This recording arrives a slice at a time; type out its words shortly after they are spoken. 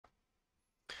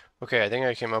Okay, I think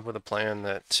I came up with a plan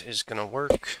that is going to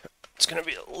work. It's going to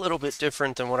be a little bit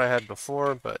different than what I had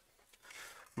before, but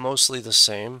mostly the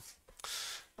same.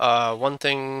 One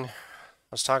thing, I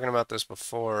was talking about this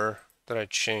before that I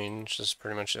changed, this is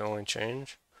pretty much the only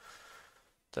change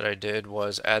that I did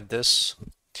was add this.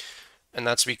 And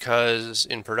that's because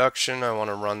in production, I want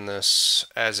to run this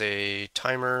as a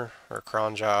timer or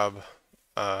cron job,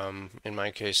 in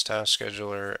my case, task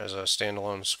scheduler as a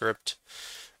standalone script.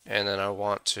 And then I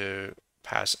want to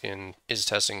pass in is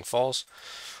testing false.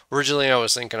 Originally, I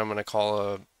was thinking I'm going to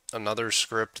call another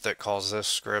script that calls this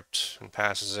script and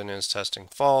passes in is testing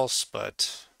false,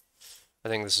 but I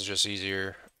think this is just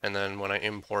easier. And then when I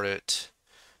import it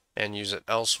and use it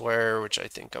elsewhere, which I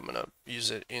think I'm going to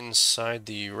use it inside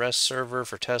the REST server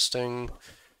for testing,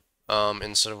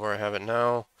 instead of where I have it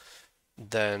now,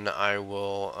 then I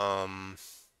will,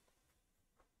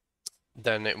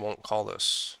 then it won't call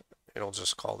this. It'll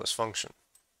just call this function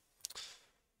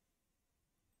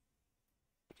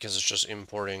because it's just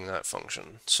importing that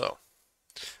function. So,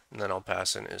 and then I'll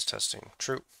pass in is testing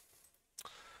true.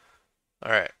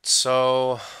 All right,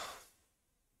 so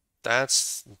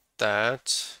that's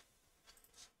that.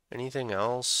 Anything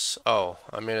else? Oh,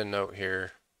 I made a note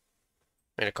here.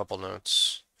 Made a couple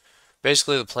notes.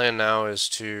 Basically, the plan now is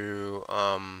to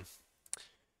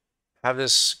have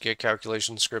this get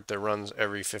calculation script that runs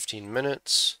every 15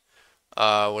 minutes.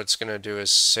 What it's going to do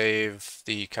is save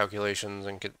the calculations,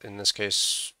 and in this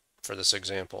case, for this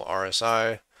example,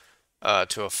 RSI,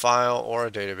 to a file or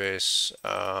a database.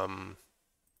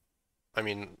 I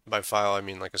mean, by file, I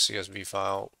mean like a CSV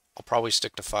file. I'll probably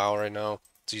stick to file right now.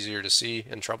 It's easier to see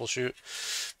and troubleshoot.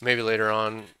 Maybe later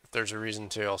on, if there's a reason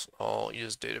to, I'll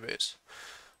use database.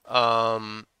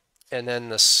 Um, and then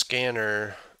the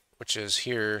scanner, which is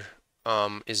here,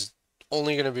 is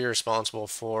only going to be responsible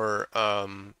for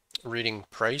reading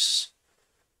price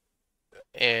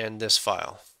and this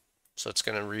file. So it's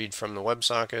going to read from the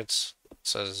WebSockets. It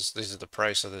says this is the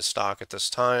price of this stock at this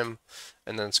time,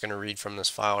 and then it's going to read from this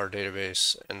file or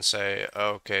database and say,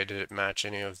 okay, did it match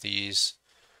any of these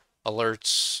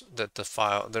alerts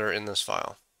that are in this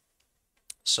file?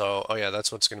 So, oh yeah,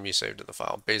 that's what's going to be saved to the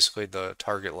file. Basically, the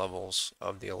target levels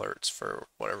of the alerts for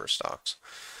whatever stocks.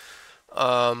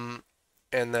 Um,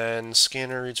 and then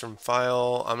scanner reads from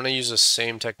file. I'm going to use the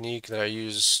same technique that I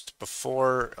used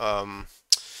before,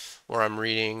 where I'm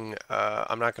reading.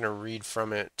 I'm not going to read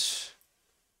from it.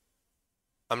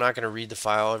 I'm not going to read the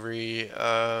file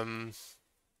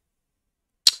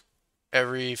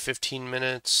every 15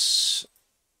 minutes.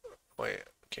 Wait,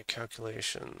 okay,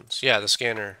 calculations. Yeah, the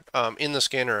scanner. In the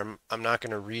scanner, I'm not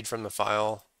going to read from the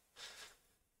file.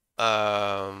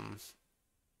 Um,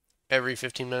 every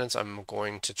 15 minutes, I'm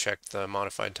going to check the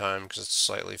modified time because it's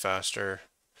slightly faster.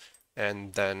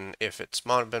 And then if it's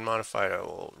been modified, I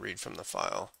will read from the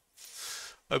file.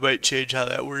 I might change how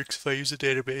that works if I use a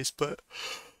database, but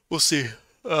we'll see.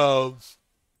 Um,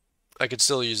 I could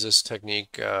still use this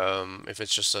technique if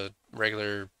it's just a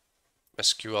regular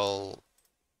SQL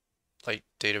like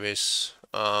database.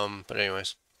 But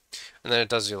anyways, and then it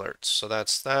does the alerts. So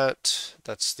that's that.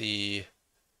 That's the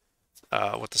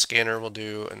what the scanner will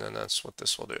do, and then that's what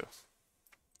this will do.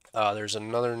 There's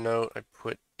another note I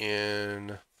put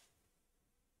in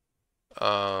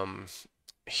um,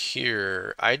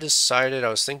 here. I decided I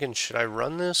was thinking, should I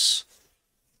run this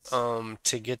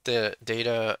to get the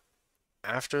data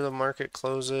after the market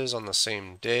closes on the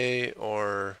same day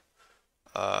or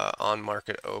on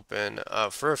market open?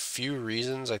 For a few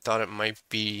reasons, I thought it might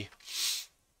be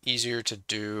easier to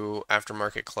do after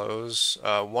market close.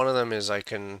 One of them is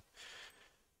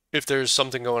if there's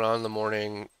something going on in the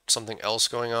morning, something else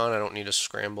going on, I don't need to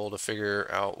scramble to figure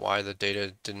out why the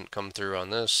data didn't come through on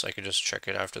this. I could just check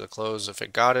it after the close if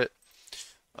it got it,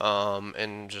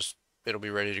 and just it'll be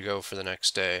ready to go for the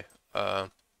next day.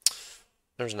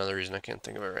 There's another reason I can't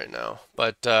think of it right now,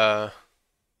 but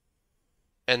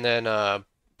and then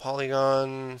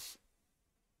Polygon.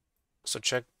 So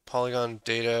check Polygon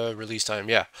data release time.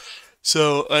 Yeah.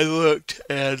 So I looked,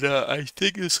 and I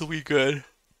think this will be good.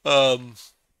 Um,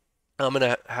 I'm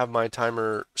gonna have my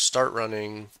timer start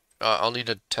running. I'll need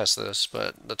to test this,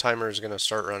 but the timer is gonna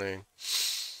start running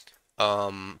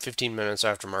 15 minutes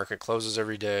after market closes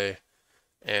every day.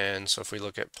 And so if we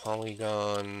look at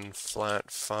Polygon flat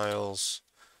files,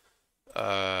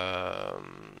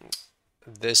 um,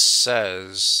 this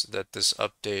says that this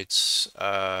updates,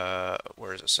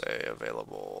 where does it say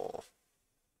available?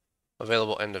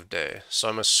 Available end of day. So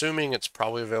I'm assuming it's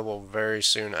probably available very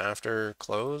soon after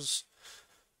close.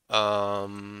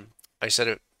 I set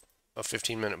it a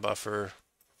 15-minute buffer.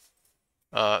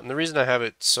 And the reason I have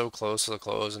it so close to the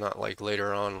close, not like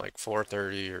later on, like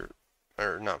 4:30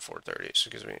 or not 4:30,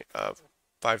 excuse me,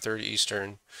 5:30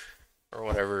 Eastern or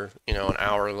whatever, an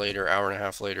hour later, hour and a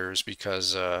half later, is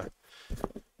because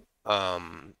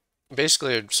um,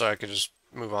 basically so I could just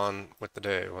move on with the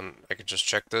day. When I could just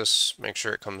check this, make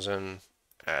sure it comes in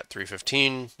at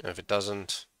 3:15, and if it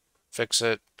doesn't, fix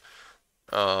it,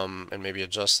 and maybe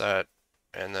adjust that,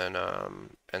 and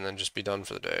then just be done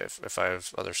for the day if I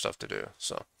have other stuff to do.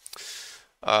 So.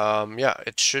 Yeah,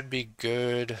 it should be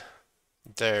good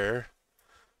there.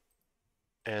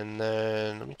 And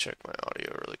then let me check my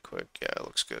audio really quick. Yeah, it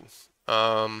looks good.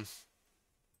 Um,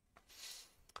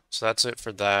 so that's it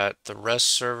for that. The REST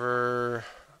server,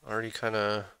 already kind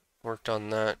of worked on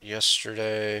that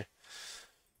yesterday.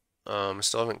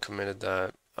 Still haven't committed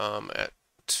that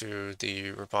to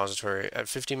the repository at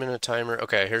 50-minute timer.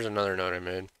 Okay, here's another note I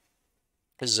made.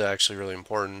 This is actually really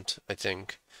important, I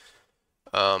think.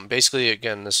 Basically,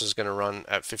 again, this is going to run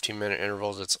at 15-minute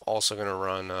intervals. It's also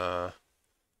going to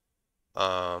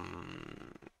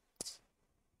um,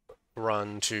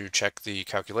 run to check the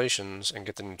calculations and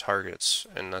get the new targets,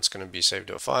 and that's going to be saved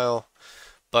to a file.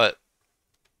 But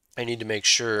I need to make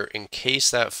sure, in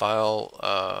case that file,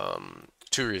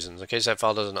 two reasons. In case that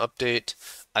file doesn't update,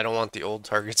 I don't want the old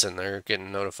targets in there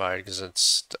getting notified because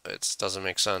it doesn't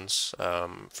make sense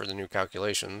for the new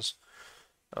calculations.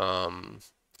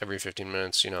 Every 15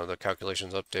 minutes, the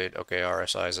calculations update. Okay,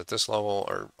 RSI is at this level,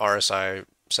 or RSI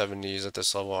 70 is at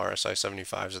this level, RSI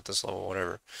 75 is at this level,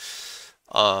 whatever.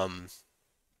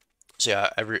 So yeah,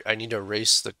 I need to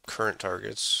erase the current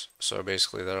targets. So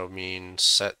basically that'll mean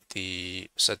set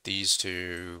these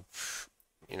to,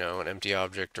 an empty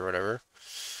object or whatever.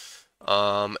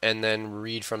 And then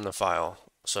read from the file.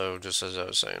 So just as I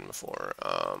was saying before,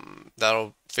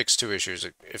 that'll fix two issues.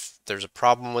 If there's a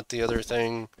problem with the other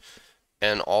thing,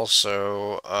 and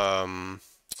also,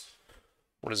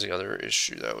 what is the other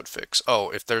issue that would fix?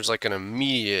 Oh, if there's like an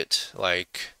immediate,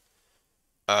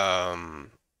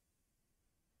 um,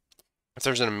 if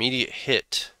there's an immediate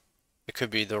hit, it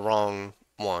could be the wrong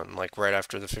one, like right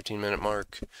after the 15-minute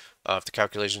mark. If the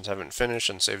calculations haven't finished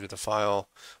and saved to the file,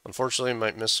 unfortunately,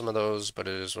 might miss some of those, but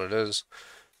it is what it is.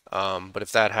 But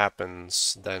if that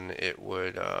happens, then it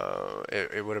would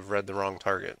have read the wrong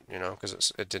target,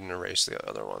 because it didn't erase the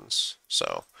other ones.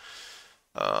 So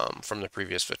from the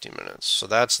previous 15 minutes. So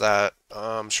that's that.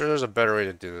 I'm sure there's a better way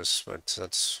to do this, but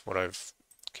that's what I've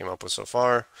came up with so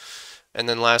far. And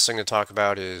then last thing to talk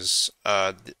about is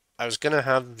I was gonna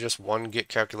have just one Git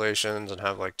calculations and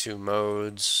have like two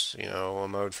modes, a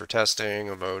mode for testing,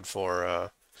 a mode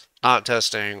for not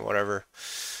testing, whatever,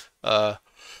 uh,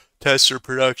 test or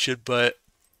production. But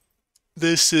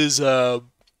this is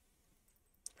I'm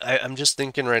just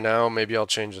thinking right now, maybe I'll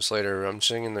change this later. I'm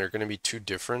thinking they're gonna be too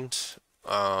different.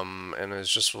 And it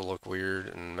just will look weird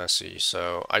and messy.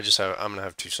 So I'm gonna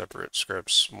have two separate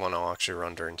scripts. One I'll actually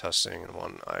run during testing, and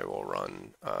one I'll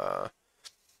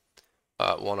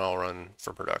run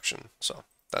for production. So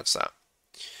that's that.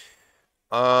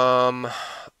 Um,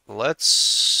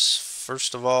 let's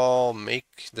first of all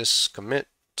make this commit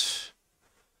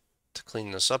to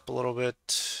clean this up a little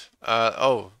bit.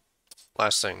 Oh,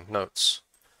 last thing, notes.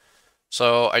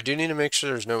 So I do need to make sure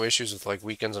there's no issues with like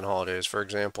weekends and holidays. For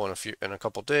example, in a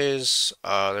couple days,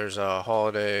 there's a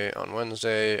holiday on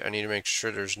Wednesday. I need to make sure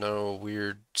there's no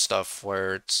weird stuff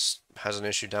where it has an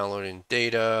issue downloading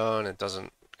data and it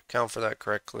doesn't account for that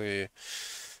correctly.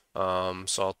 So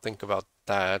I'll think about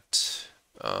that.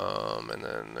 And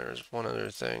then there's one other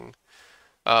thing.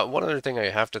 One other thing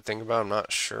I have to think about, I'm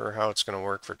not sure how it's going to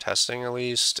work for testing at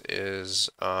least, is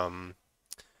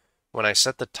when I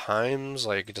set the times,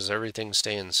 like, does everything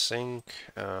stay in sync?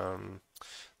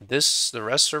 The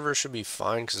REST server should be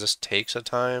fine because this takes a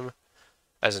time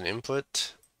as an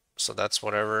input. So that's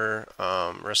whatever.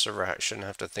 REST server shouldn't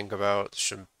have to think about.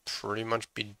 Should pretty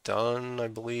much be done, I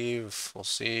believe. We'll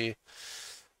see.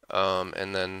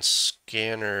 And then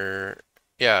scanner.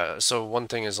 Yeah, so one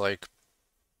thing is like,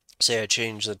 say I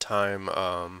change the time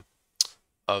of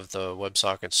the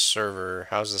WebSocket server.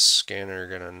 How's the scanner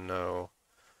gonna know?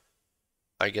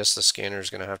 I guess the scanner is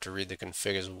going to have to read the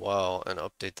config as well and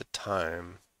update the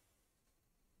time.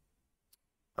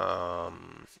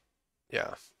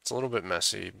 Yeah, it's a little bit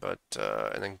messy, but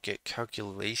and then get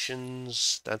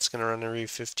calculations. That's going to run every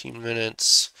 15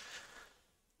 minutes.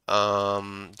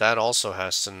 That also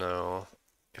has to know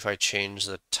if I change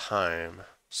the time.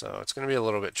 So it's going to be a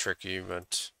little bit tricky,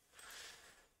 but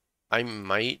I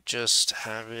might just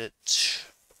have it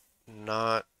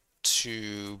not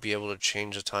to be able to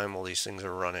change the time while these things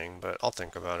are running, but I'll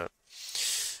think about it.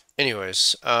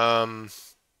 Anyways,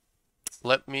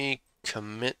 let me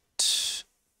commit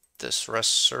this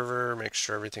REST server, make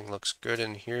sure everything looks good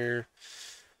in here.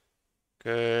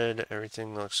 Good,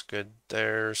 everything looks good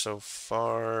there so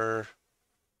far.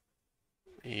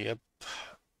 Yep.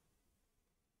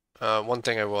 One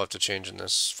thing I will have to change in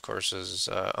this, of course, is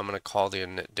I'm going to call the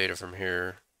init data from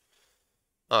here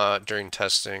during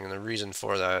testing, and the reason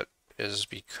for that is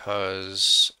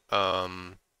because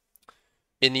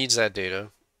it needs that data.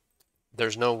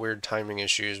 There's no weird timing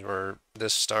issues where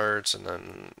this starts and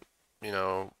then, you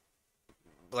know,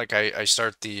 like I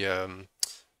start the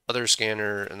other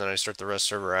scanner and then I start the REST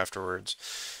server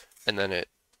afterwards, and then it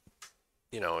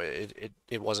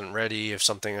wasn't ready if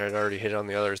something had already hit on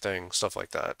the other thing, stuff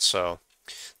like that. So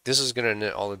this is gonna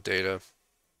knit all the data,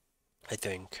 I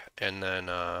think, and then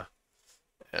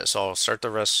so I'll start the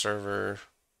REST server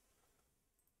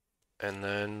and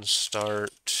then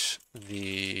start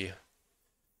the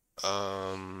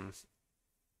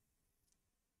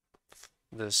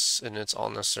this and it's all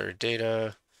necessary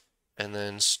data, and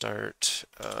then start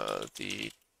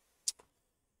the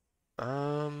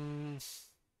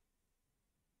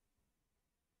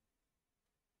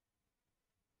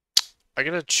I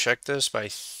gotta check this, but I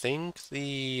think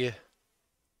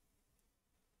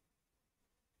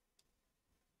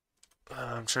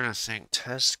I'm trying to think.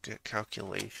 Test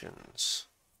calculations.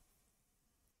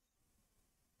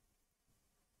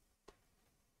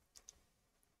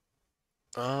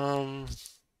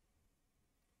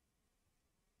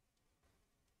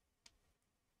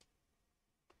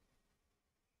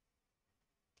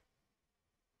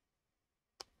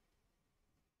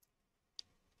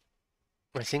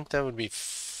 I think that would be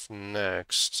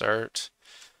next. Start,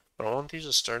 but I want these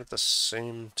to start at the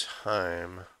same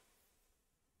time,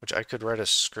 which I could write a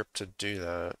script to do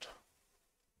that.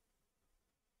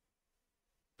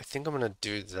 I think I'm gonna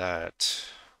do that.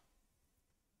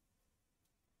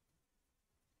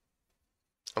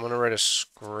 I'm gonna write a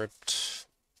script.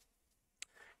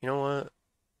 You know what?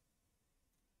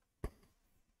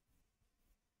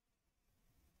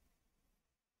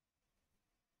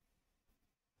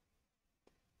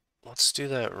 Let's do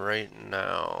that right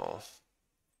now,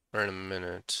 or in a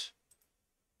minute.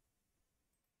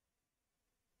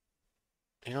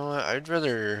 You know what? I'd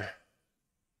rather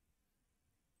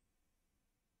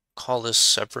call this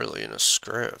separately in a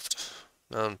script.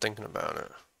 Now I'm thinking about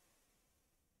it.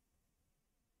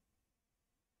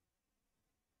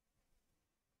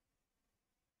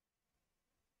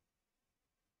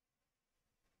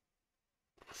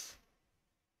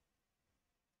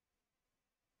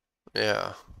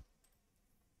 Yeah.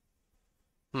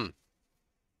 Hmm.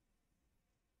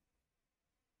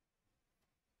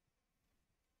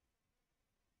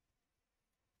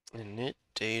 Init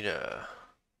data.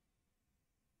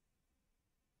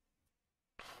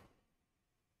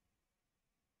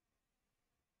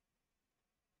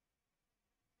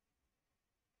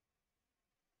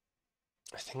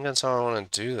 I think that's how I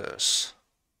want to do this.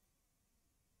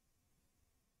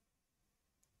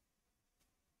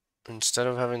 Instead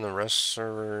of having the REST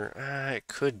server, it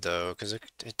could though, because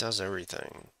it does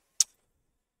everything.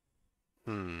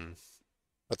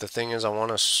 But the thing is, I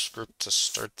want a script to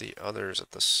start the others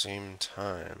at the same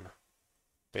time,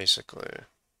 basically.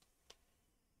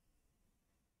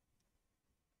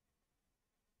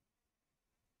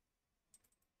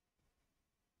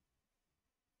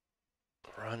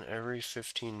 Run every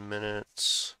 15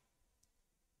 minutes.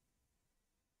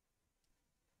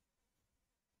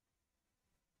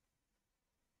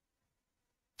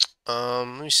 Let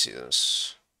me see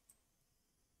this.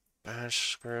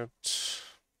 Bash script.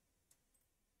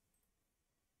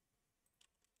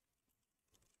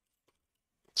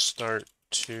 Start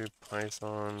two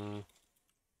Python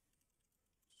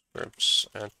scripts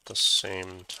at the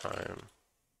same time.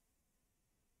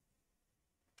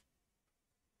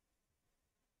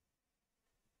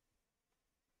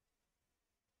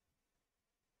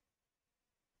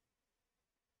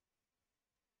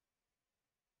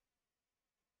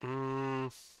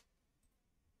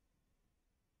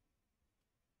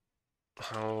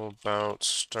 How about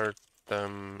start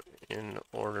them in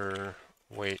order,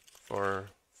 wait for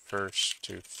first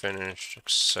to finish,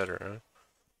 etc.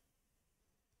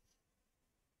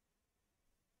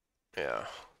 Yeah.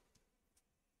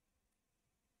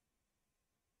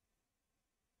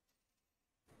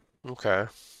 Okay.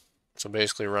 So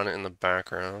basically run it in the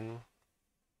background.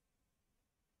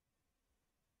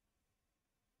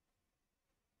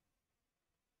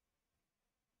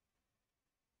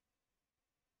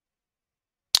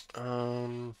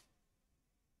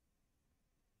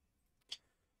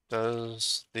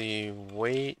 Does the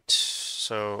wait,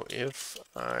 so if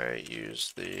I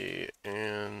use the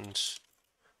and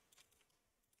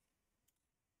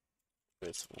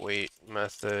with wait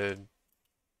method,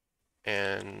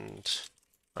 and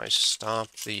I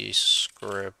stop the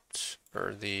script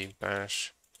or the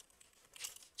bash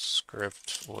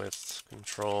script with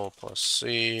control plus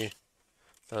C.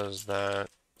 Does that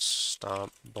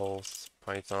stop both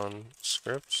Python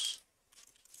scripts?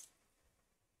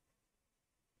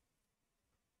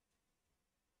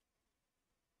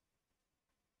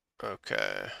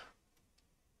 Okay.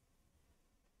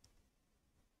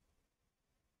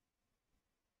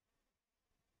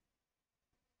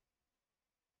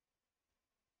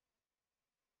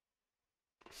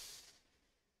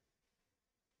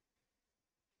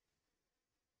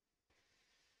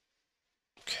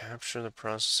 Capture the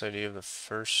process ID of the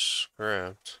first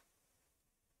script.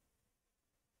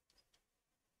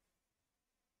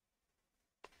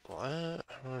 What? I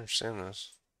don't understand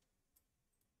this.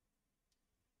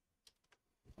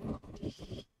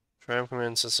 Tram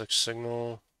command sets a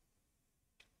signal.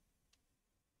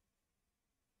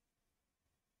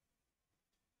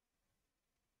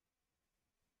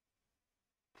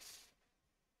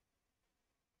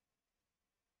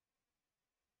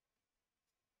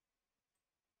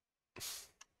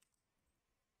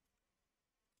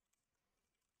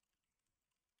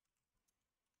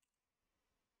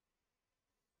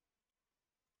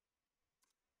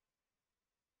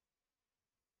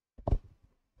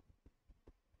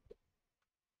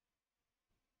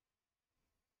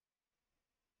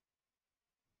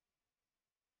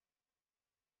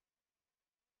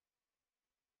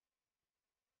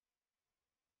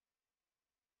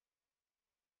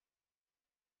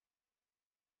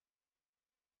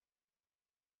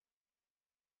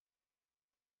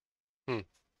 Hmm.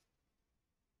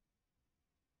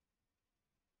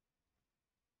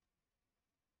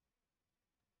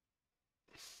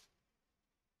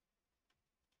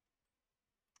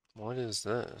 What is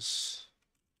this?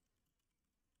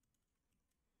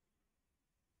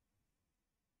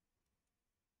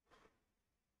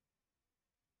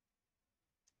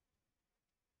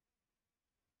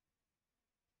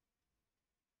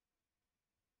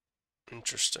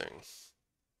 Interesting.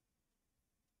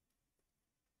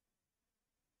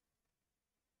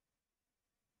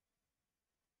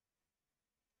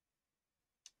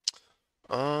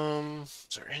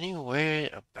 Is there any way,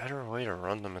 a better way to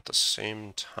run them at the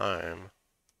same time?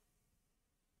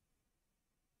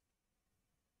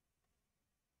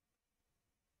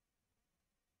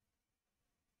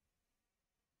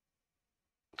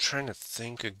 I'm trying to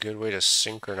think a good way to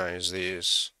synchronize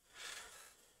these.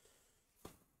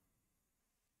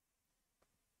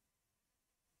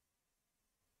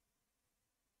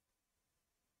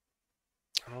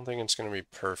 I don't think it's going to be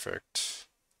perfect.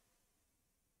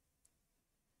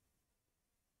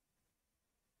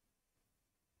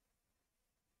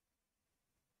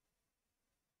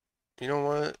 You know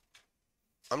what?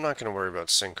 I'm not going to worry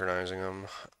about synchronizing them.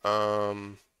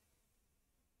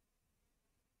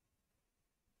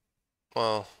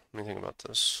 Well, let me think about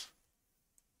this.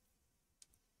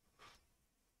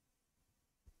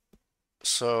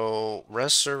 So,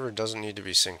 REST server doesn't need to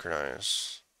be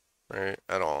synchronized, right?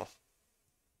 At all.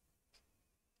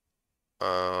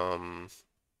 Um,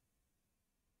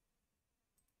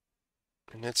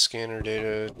 init scanner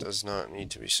data does not need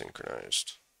to be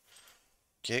synchronized.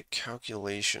 Get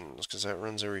calculations, because that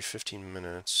runs every 15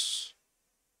 minutes.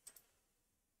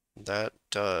 That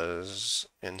does,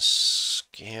 and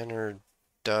scanner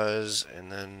does,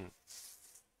 and then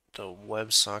the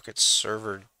WebSocket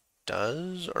server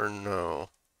does, or no?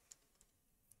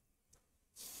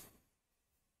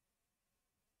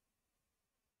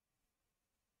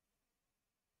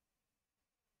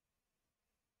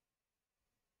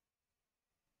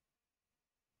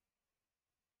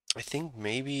 I think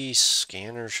maybe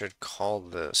scanner should call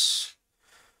this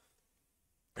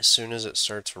as soon as it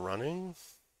starts running.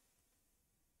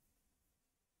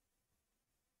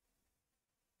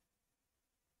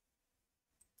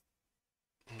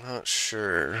 I'm not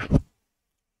sure.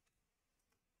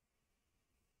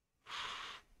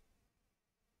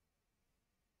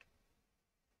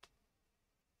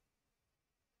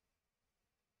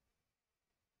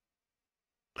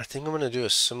 I think I'm going to do a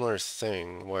similar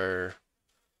thing where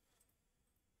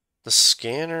the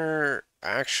scanner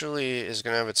actually is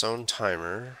going to have its own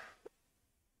timer,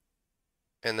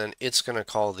 and then it's going to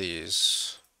call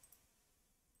these.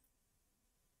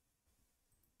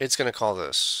 It's going to call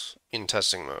this in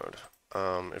testing mode.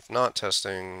 If not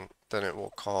testing, then it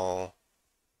will call,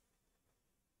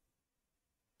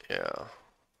 yeah.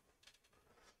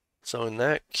 So in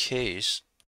that case,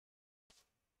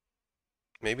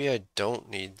 maybe I don't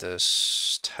need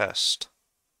this test.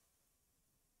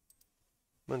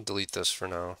 I'm going to delete this for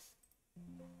now.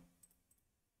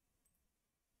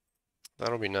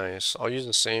 That'll be nice. I'll use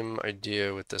the same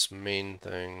idea with this main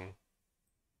thing.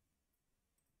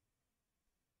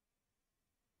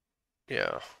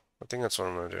 Yeah, I think that's what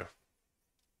I'm gonna do.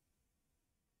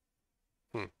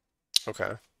 Hmm.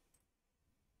 Okay.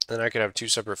 Then I could have two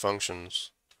separate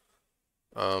functions,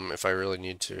 if I really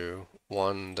need to.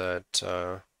 One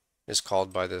that is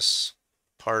called by this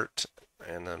part,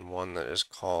 and then one that is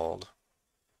called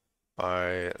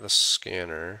by the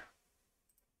scanner.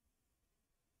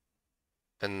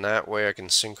 And that way I can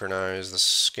synchronize the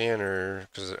scanner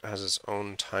because it has its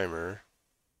own timer.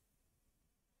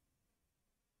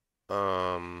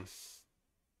 Um,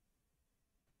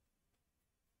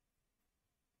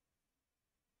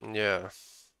 yeah.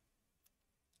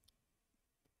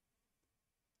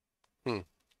 Hmm.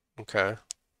 Okay.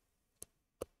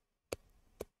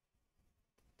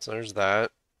 So there's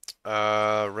that.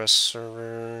 REST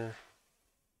server.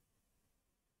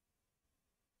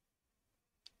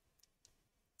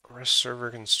 REST server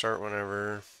can start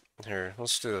whenever. Here,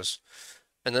 let's do this.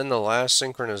 And then the last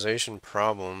synchronization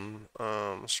problem.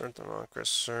 Start the mock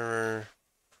REST server.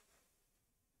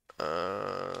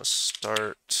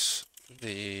 Start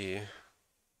the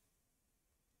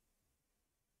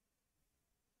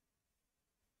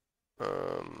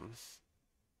um,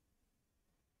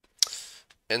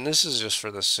 and this is just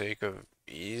for the sake of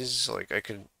ease. Like I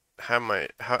could have I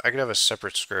could have a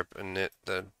separate script init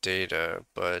the data,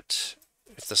 but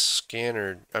if the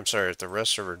scanner, I'm sorry, if the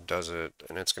REST server does it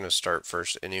and it's going to start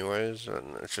first anyways,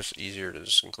 and it's just easier to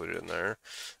just include it in there.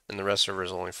 And the REST server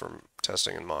is only for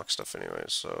testing and mock stuff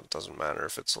anyways, so it doesn't matter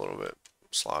if it's a little bit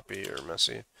sloppy or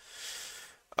messy.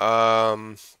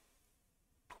 Um,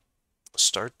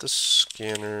 Start the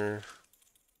scanner,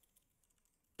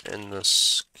 and the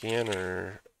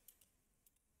scanner,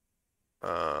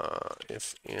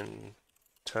 if in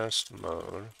test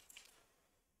mode,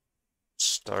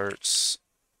 starts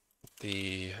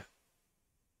the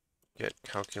get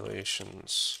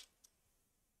calculations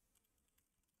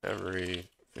every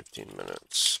 15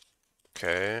 minutes.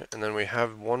 Okay, and then we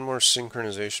have one more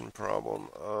synchronization problem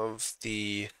of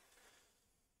the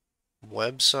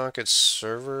WebSocket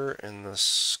server and the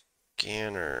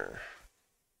scanner.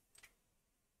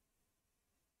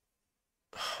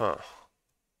 Huh.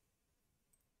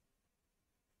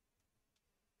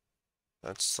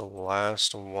 That's the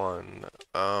last one.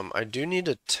 I do need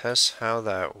to test how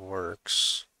that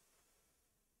works.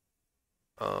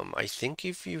 I think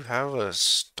if you have a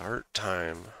start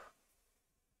time.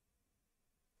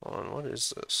 Hold on, what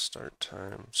is this? Start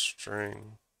time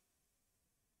string.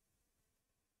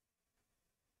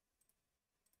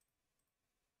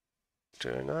 Do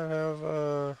I not have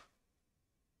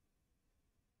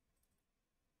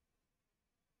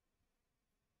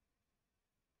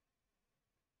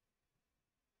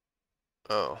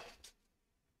oh.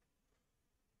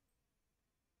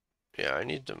 Yeah, I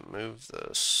need to move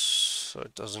this so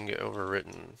it doesn't get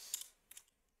overwritten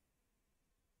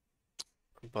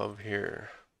above here.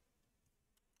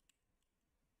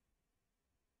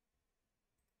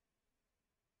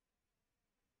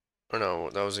 Or no,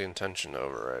 that was the intention to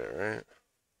overwrite it, right?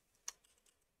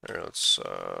 Alright,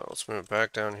 let's move it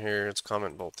back down here. Let's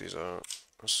comment both these out.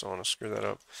 I just don't want to screw that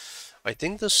up. I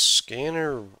think the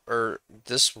scanner, or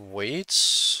this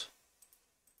waits,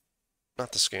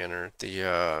 not the scanner, the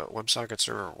WebSocket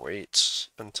server waits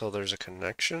until there's a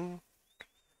connection.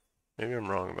 Maybe I'm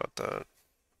wrong about that.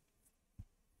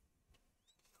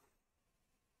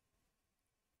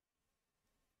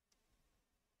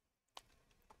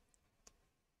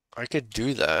 I could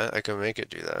do that. I could make it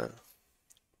do that.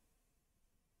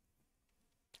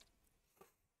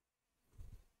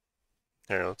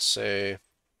 Here, let's say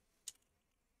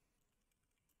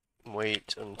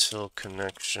wait until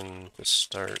connection to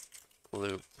start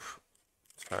loop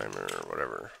timer or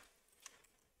whatever.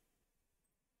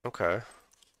 Okay.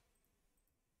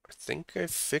 I think I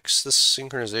fixed the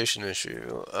synchronization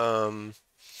issue.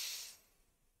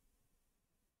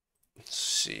 Let's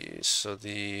see. So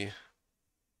the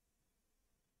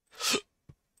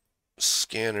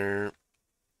scanner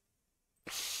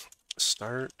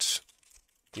start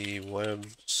the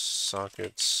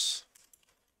WebSockets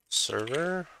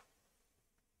server,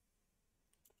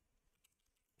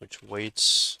 which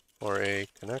waits for a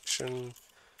connection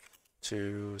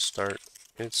to start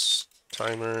its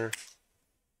timer.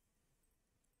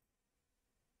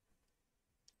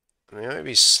 They might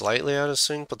be slightly out of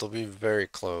sync, but they'll be very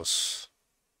close.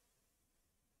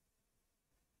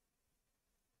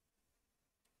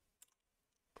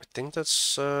 I think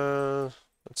that's the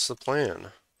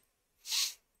plan.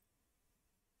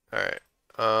 All right.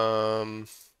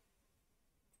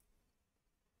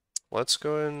 let's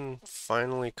go ahead and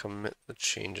finally commit the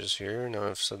changes here. Now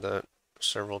I've said that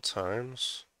several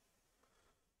times.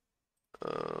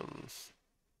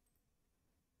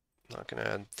 Not gonna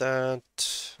add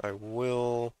that. I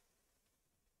will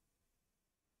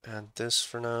add this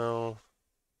for now.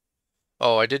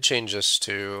 Oh, I did change this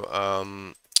to,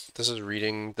 this is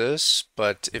reading this,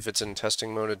 but if it's in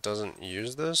testing mode, it doesn't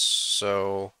use this,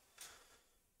 so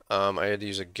I had to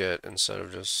use a get instead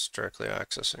of just directly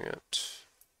accessing it.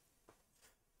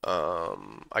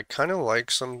 I kind of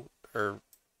like or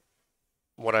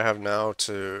what I have now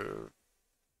to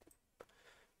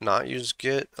not use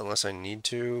get unless I need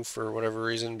to for whatever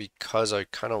reason, because I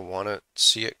kind of want to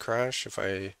see it crash if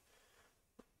I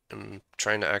am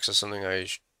trying to access something I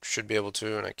should be able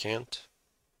to and I can't.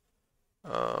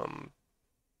 I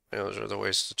know those are the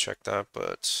ways to check that,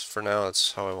 but for now,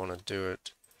 that's how I want to do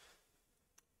it.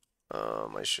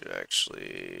 I should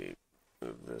actually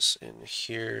move this in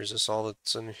here. Is this all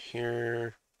that's in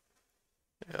here?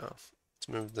 Yeah. Let's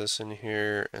move this in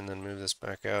here and then move this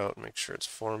back out. Make sure it's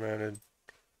formatted.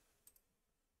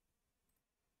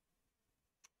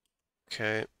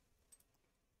 Okay.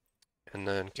 And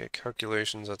then get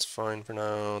calculations. That's fine for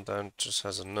now. That just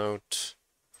has a note.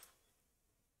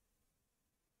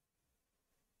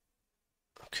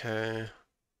 Okay.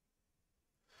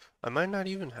 I might not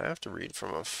even have to read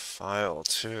from a file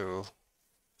too.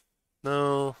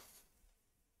 No,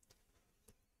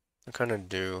 I kind of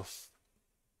do.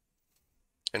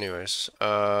 Anyways,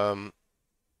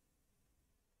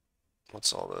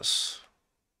 what's all this?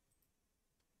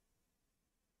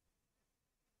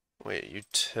 Wait,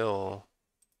 util.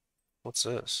 What's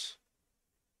this?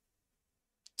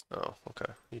 Oh,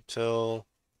 okay. Util.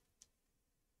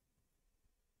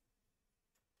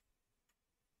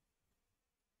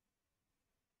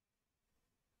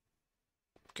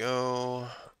 Go.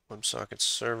 WebSocket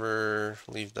server.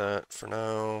 Leave that for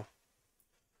now.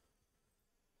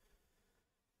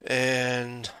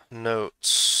 And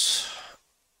notes.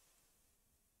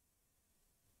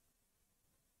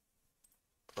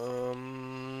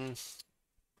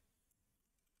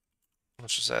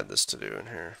 Let's just add this to do in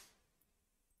here.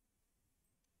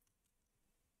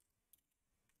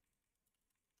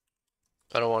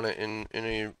 I don't want it in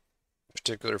any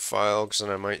particular file because then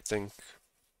I might think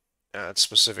it's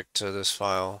specific to this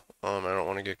file. I don't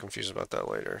want to get confused about that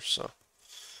later. So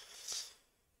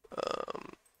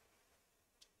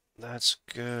that's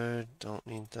good. Don't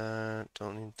need that.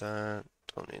 Don't need that.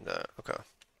 Don't need that. Okay.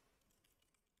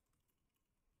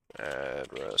 Add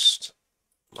rest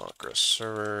mock rest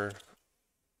server.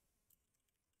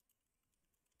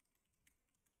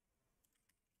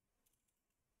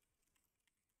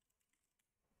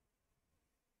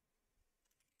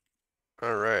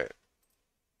 All right.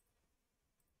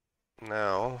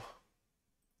 Now,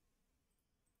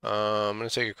 I'm going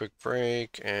to take a quick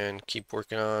break and keep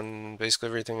working on basically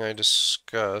everything I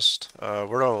discussed. Where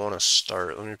do I want to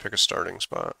start? Let me pick a starting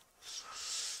spot.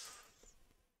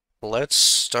 Let's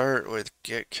start with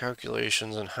get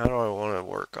calculations and how do I want to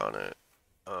work on it?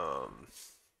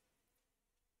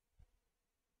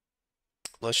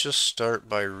 Let's just start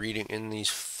by reading in these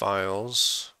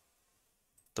files,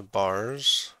 the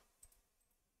bars,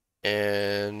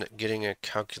 and getting a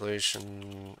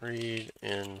calculation read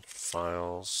in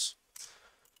files,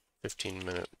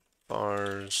 15-minute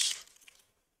bars,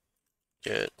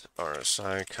 get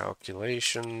RSI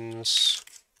calculations,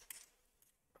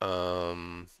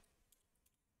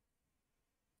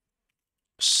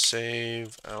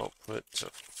 save output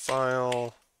to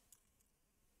file,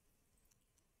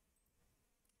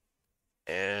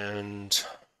 and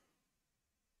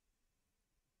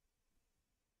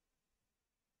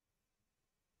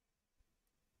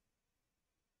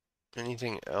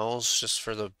anything else just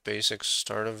for the basic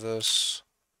start of this?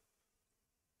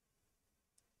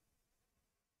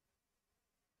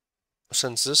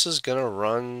 Since this is gonna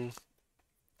run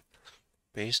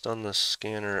based on the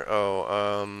scanner,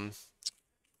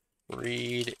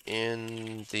 read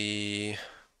in the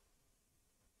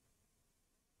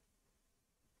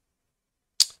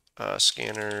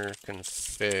scanner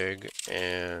config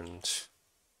and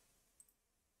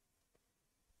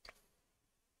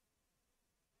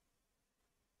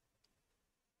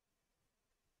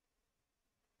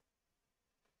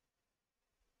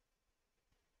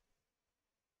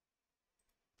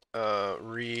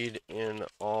read in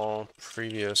all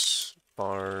previous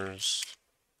bars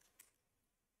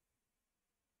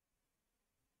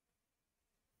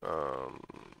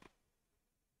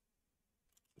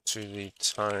to the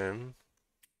time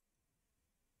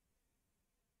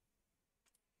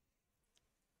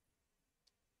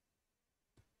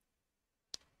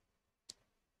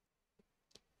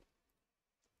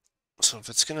So if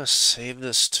it's gonna save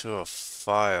this to a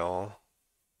file,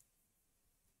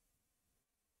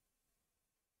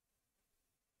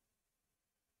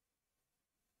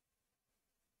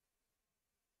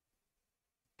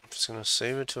 if it's gonna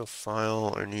save it to a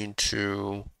file, I need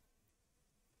to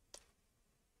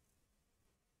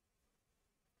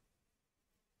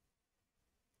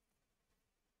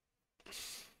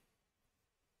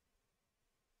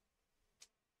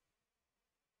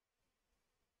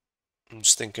I'm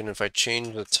just thinking if I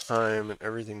change the time and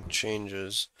everything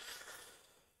changes.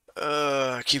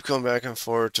 I keep going back and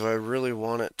forth. Do I really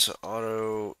want it to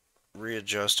auto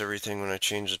readjust everything when I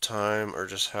change the time, or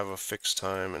just have a fixed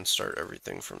time and start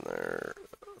everything from there?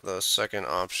 The second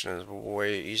option is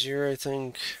way easier, I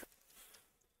think.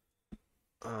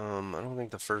 I don't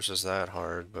think the first is that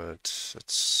hard, but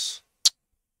it's...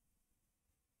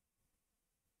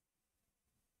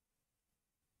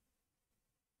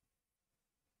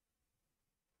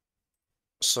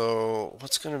 So,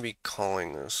 what's going to be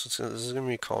calling this? This is going to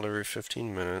be called every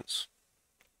 15 minutes.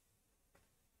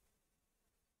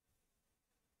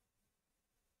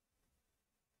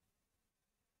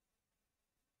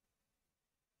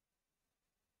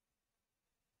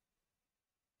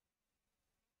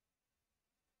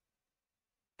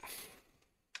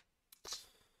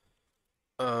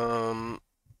 Um,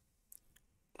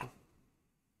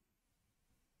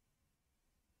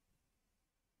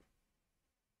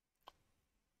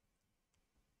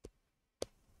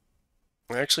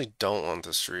 I actually don't want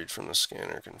this to read from the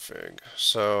scanner config.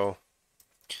 So,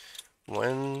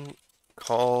 when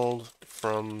called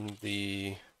from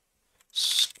the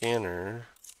scanner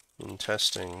in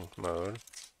testing mode,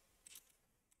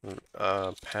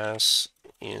 pass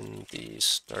in the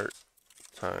start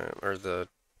time or the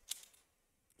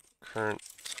current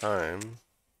time.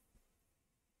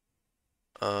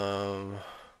 Um,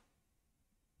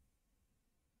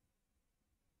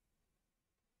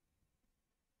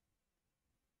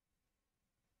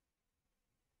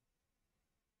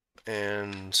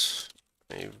 and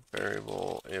a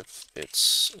variable if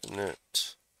it's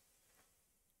init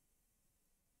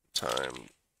time.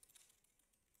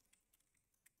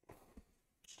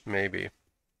 Maybe.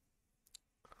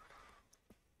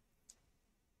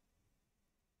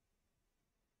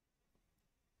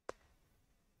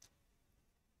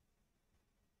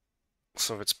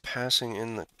 So if it's passing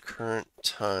in the current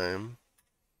time,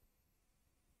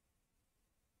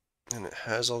 and it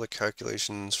has all the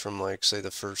calculations from, like, say,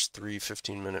 the first three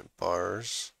 15-minute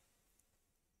bars.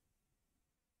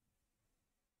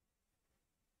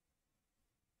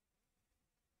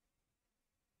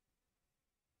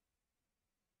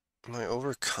 Am I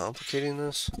overcomplicating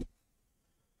this?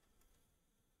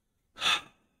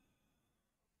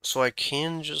 So I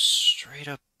can just straight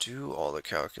up do all the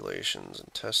calculations in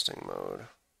testing mode.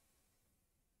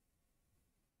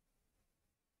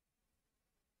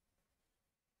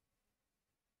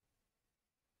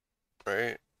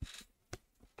 Right?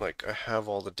 Like, I have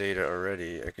all the data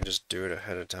already. I can just do it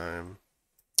ahead of time.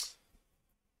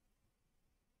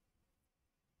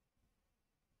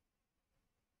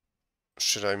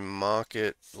 Should I mock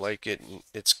it like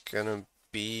it's gonna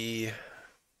be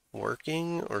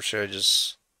working, or should I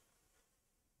just...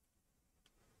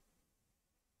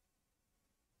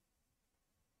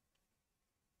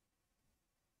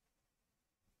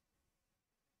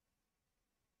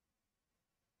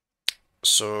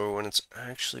 So when it's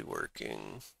actually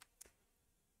working,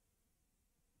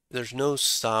 there's no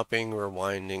stopping,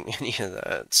 rewinding, any of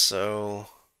that. So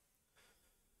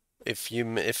if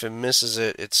it misses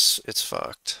it, it's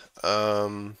fucked.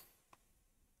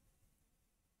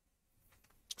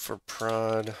 For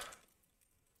prod,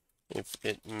 if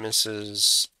it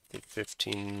misses the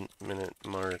 15-minute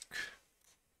mark,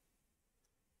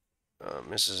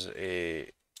 misses a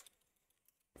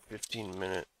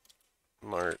 15-minute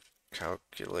mark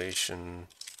calculation,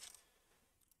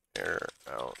 error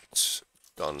out,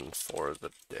 done for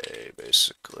the day,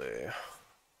 basically.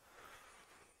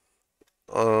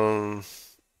 Because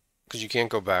you can't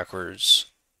go backwards,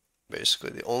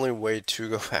 basically. The only way to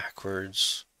go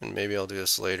backwards, and maybe I'll do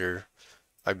this later,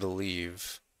 I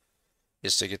believe,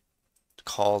 is to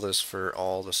call this for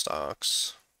all the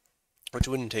stocks, which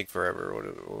wouldn't take forever.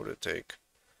 What would it take?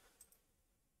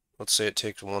 Let's say it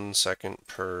takes 1 second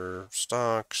per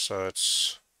stock, so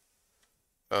it's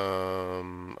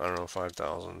I don't know,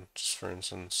 5,000, just for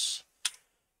instance.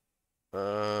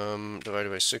 Divided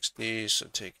by 60, so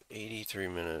it'd take 83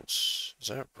 minutes. Is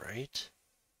that right?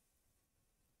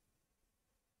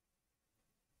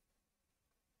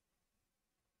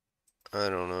 I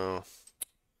don't know.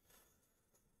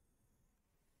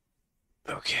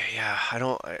 Okay, yeah,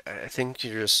 I think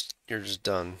you're just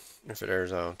done if it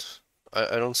airs out.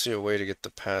 I don't see a way to get the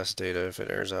pass data if it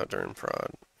airs out during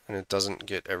prod, and it doesn't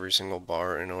get every single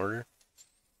bar in order.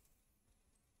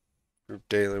 Group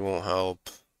daily won't help.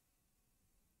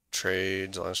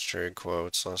 Trades, last trade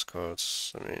quotes, last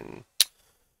quotes. I mean,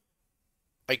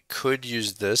 I could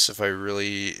use this if I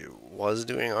really was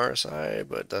doing RSI,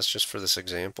 but that's just for this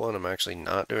example, and I'm actually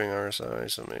not doing RSI,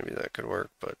 so maybe that could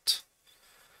work, but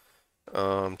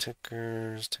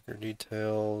tickers, ticker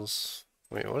details.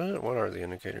 Wait, what are the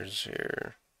indicators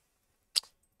here?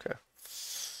 Okay.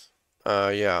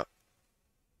 Yeah.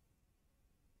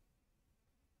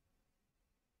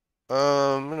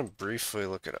 I'm gonna briefly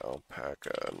look at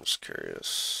alpaca. I'm just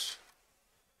curious.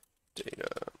 Data.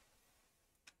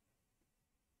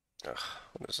 Ugh,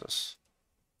 what is this?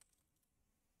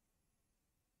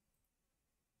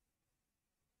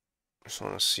 Just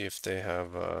want to see if they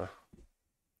have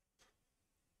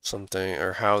something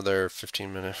or how their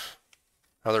 15-minute,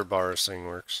 how their bars thing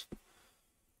works.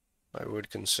 I would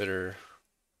consider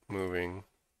moving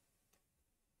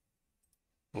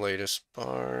latest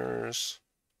bars,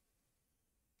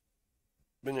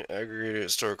 minute aggregated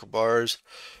historical bars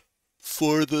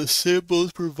for the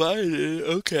samples provided.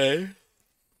 Okay.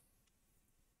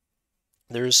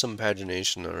 There is some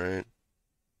pagination though, right?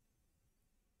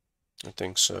 I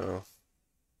think so.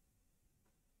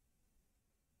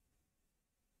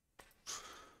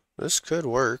 This could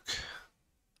work.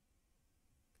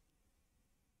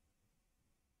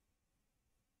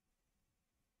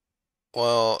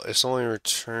 Well, it's only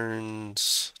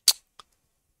returns.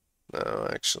 No,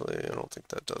 actually, I don't think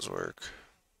that does work.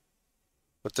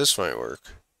 But this might work.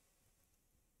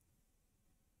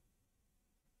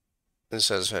 This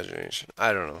has pagination.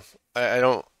 I don't know. I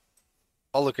don't.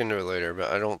 I'll look into it later,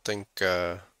 but I don't think.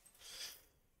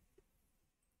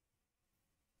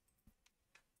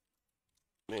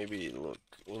 Maybe look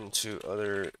into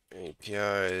other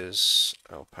APIs,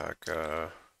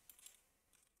 Alpaca,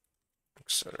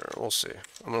 etc. We'll see.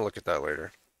 I'm gonna look at that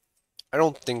later. I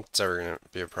don't think it's ever gonna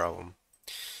be a problem.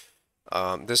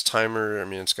 This timer, I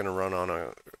mean, it's gonna run on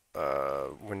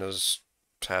a Windows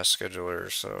task scheduler,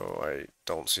 so I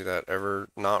don't see that ever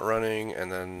not running.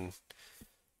 And then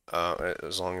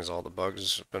as long as all the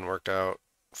bugs have been worked out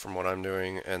from what I'm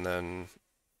doing, and then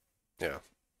yeah,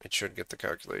 it should get the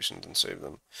calculations and save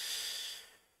them.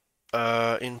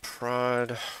 In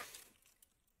prod,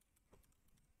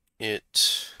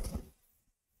 it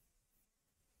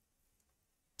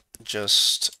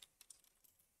just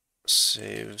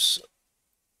saves,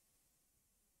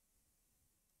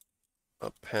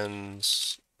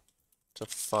 appends to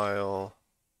file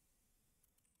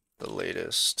the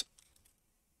latest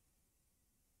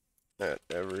at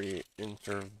every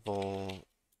interval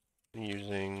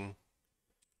using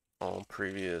all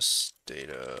previous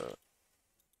data.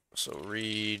 So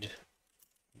read,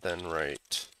 then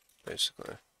write,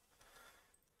 basically.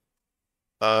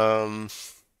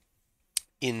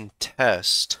 In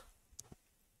test,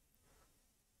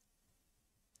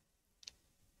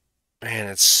 man,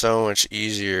 it's so much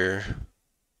easier.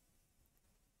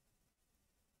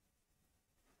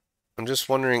 I'm just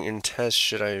wondering in test,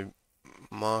 should I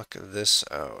mock this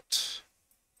out?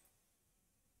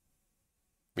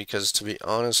 Because to be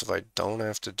honest, if I don't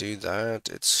have to do that,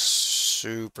 it's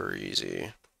super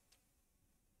easy.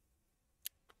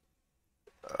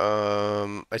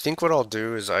 I think what I'll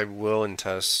do is I will in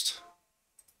test.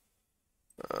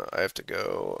 I have to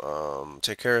go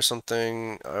take care of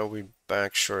something. I'll be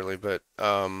back shortly, but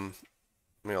I mean,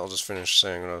 I'll just finish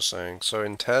saying what I was saying. So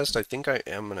in test, I think I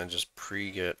am gonna just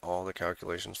pre-get all the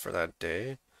calculations for that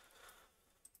day.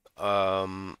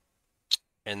 Um,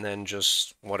 and then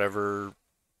just whatever,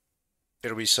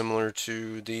 it'll be similar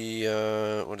to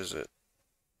the what is it?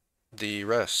 The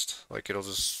rest. Like it'll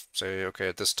just say, okay,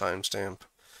 at this timestamp,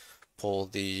 pull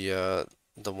the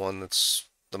one that's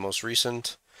the most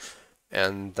recent,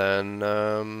 and then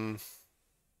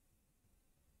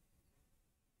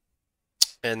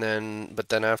but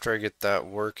then after I get that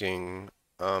working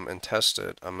and test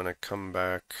it, I'm gonna come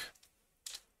back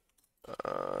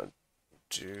uh,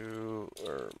 do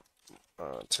or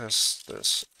test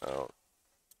this out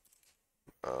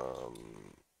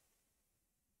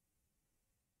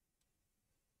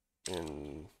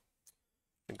in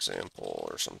example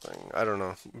or something. I don't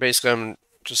know. Basically, I'm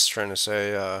just trying to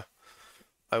say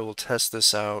I will test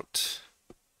this out.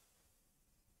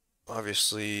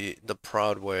 Obviously, the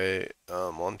prod way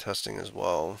on testing as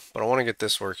well, but I want to get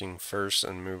this working first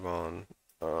and move on.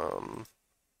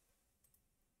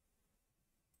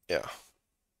 Yeah.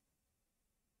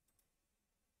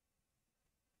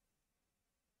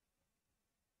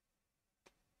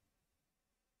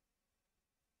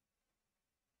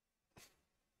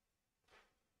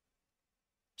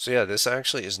 So yeah, this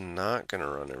actually is not going to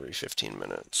run every 15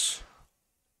 minutes.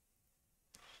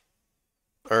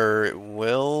 Or it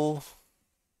will.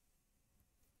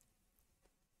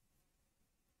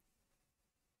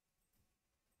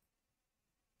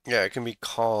 Yeah, it can be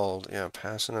called. Yeah,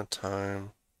 passing a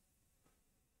time.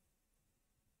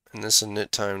 And this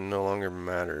init time no longer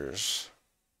matters.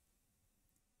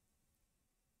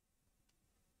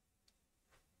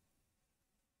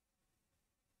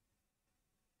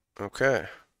 Okay.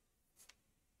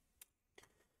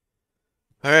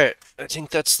 All right, I think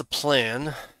that's the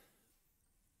plan.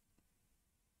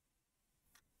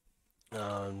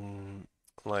 Um,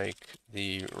 like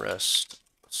the REST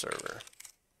server.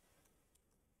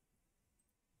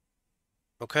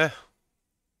 Okay,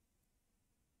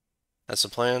 that's the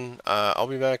plan. I'll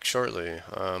be back shortly.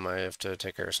 I have to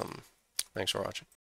take care of something. Thanks for watching.